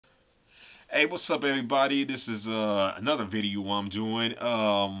Hey, what's up, everybody? This is another video I'm doing.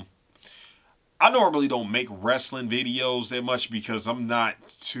 I normally don't make wrestling videos that much because I'm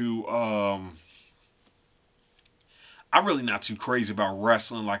really not too crazy about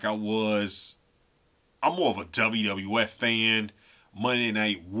wrestling like I was. I'm more of a WWF fan, Monday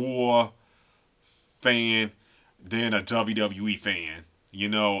Night War fan, than a WWE fan. You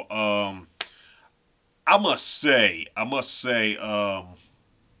know, I must say,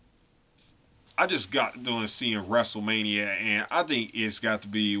 I just got done seeing Wrestlemania, and I think it's got to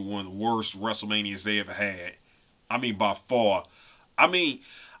be one of the worst WrestleManias they ever had. I mean, by far. I mean,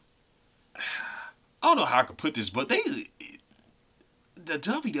 I don't know how I could put this, but the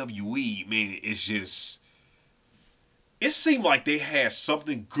WWE, man, it's just, it seemed like they had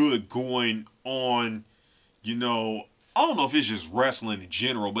something good going on. You know, I don't know if it's just wrestling in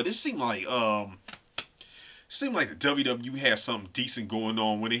general, but it seemed like the WWE had something decent going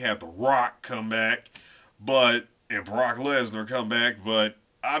on when they had The Rock come back, and Brock Lesnar come back. But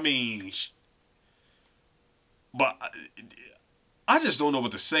I mean, but I just don't know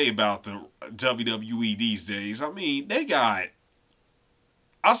what to say about the WWE these days. I mean, they got.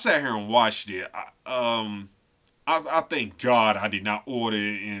 I sat here and watched it. I thank God I did not order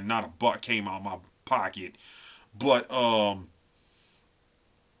it and not a buck came out of my pocket. But uh,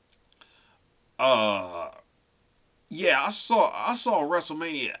 yeah, I saw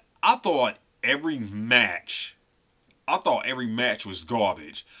WrestleMania. I thought every match I thought every match was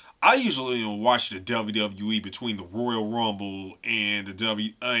garbage. I usually don't watch the WWE between the Royal Rumble and the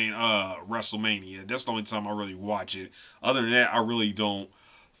WrestleMania. That's the only time I really watch it. Other than that, I really don't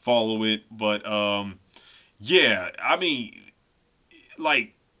follow it. But yeah, I mean,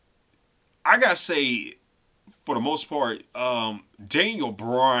 like I gotta say, for the most part, Daniel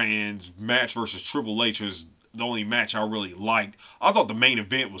Bryan's match versus Triple H was the only match I really liked. I thought the main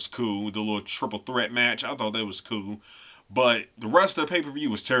event was cool, the little triple threat match. I thought that was cool. But the rest of the pay per view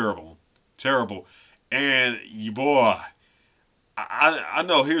was terrible, terrible. And you boy, I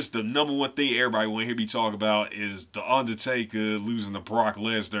know here's the number one thing everybody want to hear me talk about is the Undertaker losing to Brock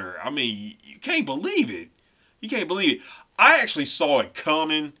Lesnar. I mean, you can't believe it. You can't believe it. I actually saw it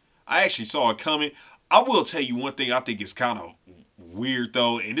coming. I actually saw it coming. I will tell you one thing I think is kind of weird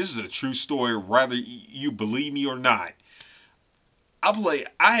though, and this is a true story, whether you believe me or not. I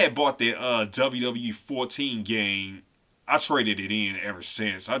had bought the WWE 14 game. I traded it in ever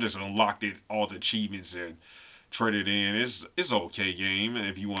since. I just unlocked it, all the achievements, and traded it in. It's an okay game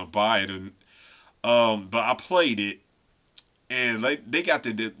if you want to buy it. And but I played it, and they got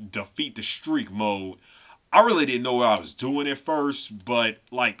the defeat the streak mode. I really didn't know what I was doing at first, but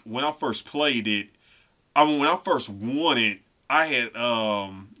like when I first played it, I mean when I first won it, I had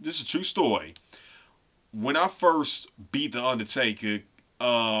this is a true story. When I first beat the Undertaker,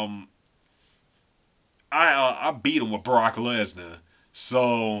 um I beat him with Brock Lesnar.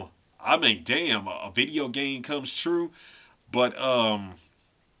 So I mean, damn, a video game comes true. But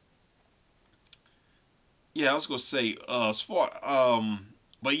yeah, I was gonna say as far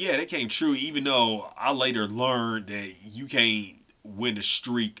but yeah, that came true. Even though I later learned that you can't win the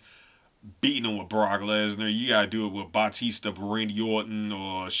streak beating him with Brock Lesnar. You gotta do it with Batista, Randy Orton,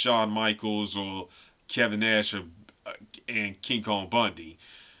 or Shawn Michaels, or Kevin Nash, and King Kong Bundy,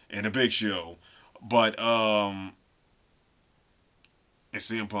 and the Big Show. But and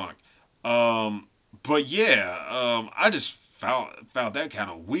CM Punk. Um, but yeah, I just found that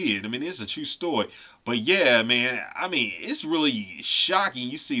kind of weird. I mean, it's a true story, but yeah, man. I mean, it's really shocking.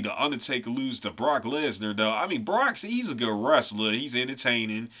 You see the Undertaker lose to Brock Lesnar, though. I mean, he's a good wrestler. He's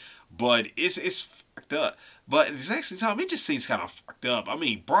entertaining, but it's fucked up. But at the same time, it just seems kind of fucked up. I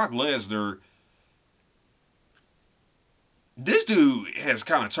mean, Brock Lesnar, this dude has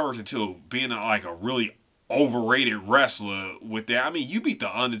kind of turned into being like a really overrated wrestler with that. I mean, you beat the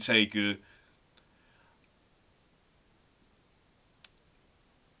Undertaker.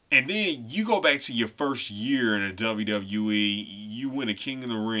 And then you go back to your first year in the WWE, you win a King of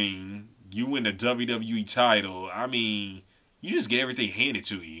the Ring, you win the WWE title. I mean, you just get everything handed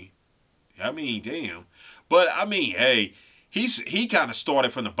to you. I mean, damn. But I mean, hey, he kind of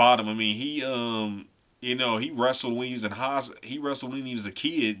started from the bottom. I mean, he wrestled when he was in he wrestled when he was a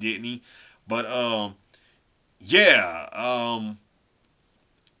kid, didn't he? But yeah,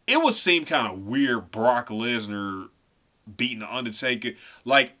 it would seem kind of weird Brock Lesnar beating the Undertaker.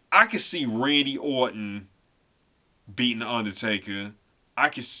 Like I could see Randy Orton beating the Undertaker. I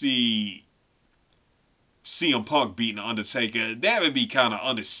could see CM Punk beating the Undertaker. That would be kind of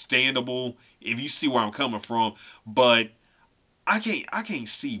understandable if you see where I'm coming from. But I can't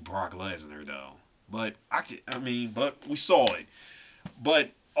see Brock Lesnar though. But I mean, but we saw it.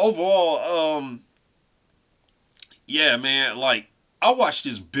 But overall, yeah, man, like I watched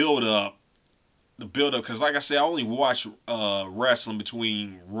this build up, the build up, because like I said, I only watch wrestling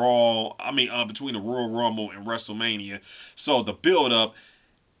between between the Royal Rumble and WrestleMania. So the build up,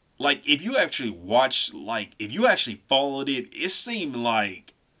 like if you actually followed it, it seemed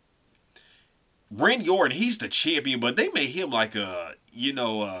like Randy Orton, he's the champion, but they made him like a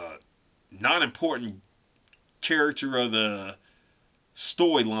non important character of the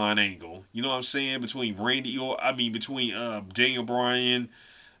storyline angle. You know what I'm saying? Between Daniel Bryan,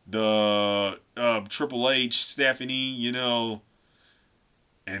 the Triple H, Stephanie,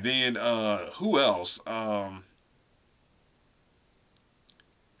 and then who else?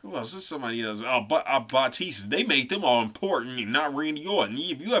 Who else? There's somebody else. Batista. They made them all important, and not Randy Orton.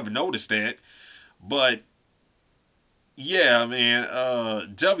 If you ever noticed that, but yeah, man,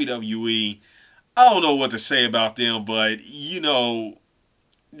 WWE. I don't know what to say about them, but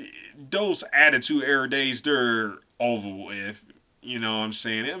those Attitude Era days, they're over with. You know what I'm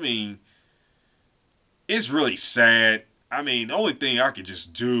saying? I mean, it's really sad. I mean, the only thing you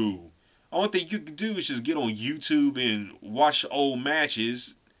can do is just get on YouTube and watch old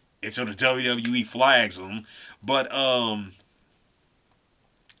matches until the WWE flags them. But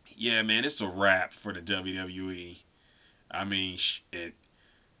yeah, man, it's a wrap for the WWE. I mean,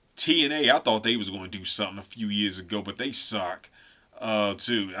 TNA, I thought they was going to do something a few years ago, but they suck.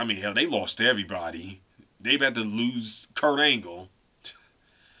 Too. I mean, hell, they lost to everybody. They've had to lose Kurt Angle.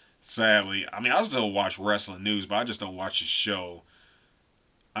 Sadly, I mean, I still watch wrestling news, but I just don't watch the show.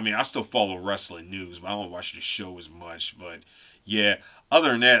 I mean, I still follow wrestling news, but I don't watch the show as much. But yeah,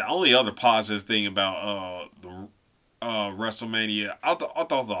 other than that, only other positive thing about the WrestleMania, I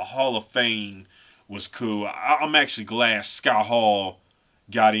thought the Hall of Fame was cool. I'm actually glad Scott Hall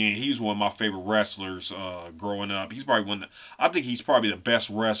got in. He was one of my favorite wrestlers growing up. I think he's probably the best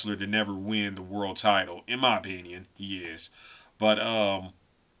wrestler to never win the world title, in my opinion. He is. But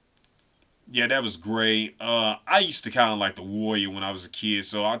yeah, that was great. I used to kind of like the Warrior when I was a kid,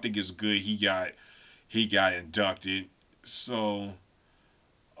 so I think it's good he got inducted. So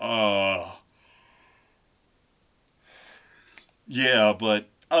uh yeah, but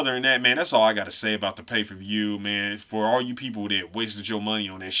other than that, man, that's all I got to say about the pay per view, man. For all you people that wasted your money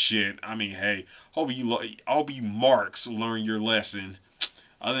on that shit, I mean, hey, hope you marks learn your lesson.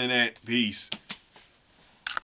 Other than that, peace.